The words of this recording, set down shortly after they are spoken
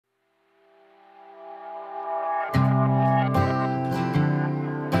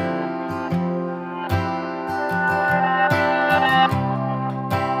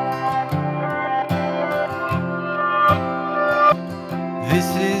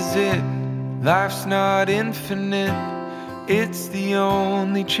is it, life's not infinite, it's the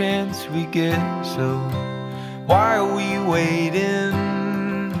only chance we get. So why are we waiting?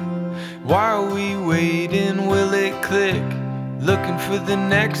 Why are we waiting? Will it click? Looking for the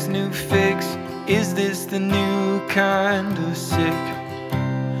next new fix. Is this the new kind of sick?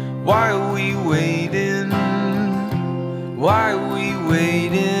 Why are we waiting? Why are we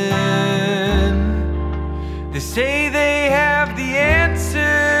waiting? They say they have the answers,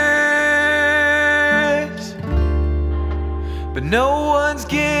 but no one's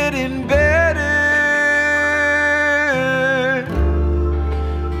getting better.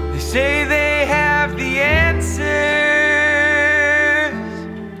 They say they have the answers,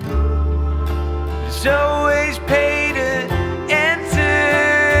 but it's always pay to enter.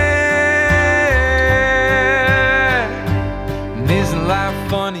 And isn't life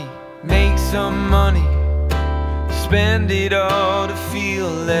funny? Make some money, spend it all to feel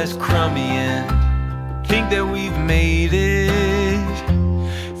less crummy, and think that we've made it,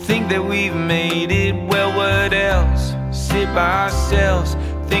 think that we've made it. Well, what else? Sit by ourselves,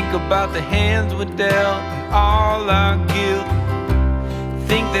 think about the hands we're dealt and all our guilt.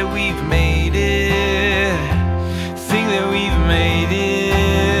 Think that we've made it, think that we've made it.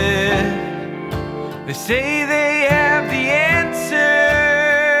 They say they have the answers,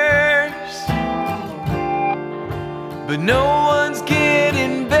 but no one's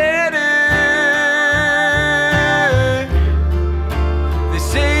getting better. They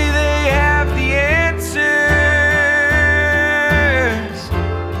say they have the answers,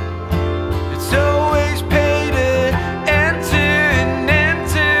 it's always pay to enter and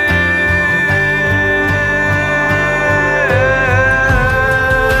enter.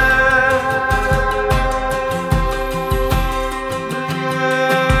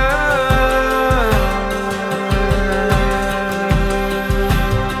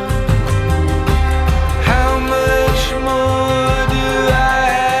 How much more do I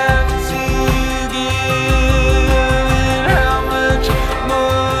have to give? And how much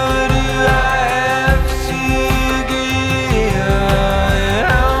more do I have to give? And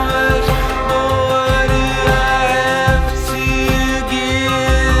how much more do I have to give?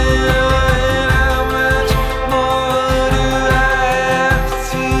 And how much more do I have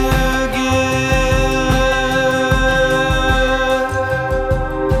to give?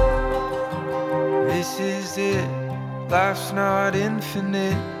 This is it, life's not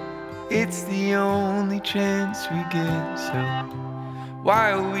infinite, it's the only chance we get. So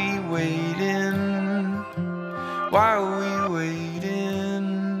why are we waiting? Why are we waiting?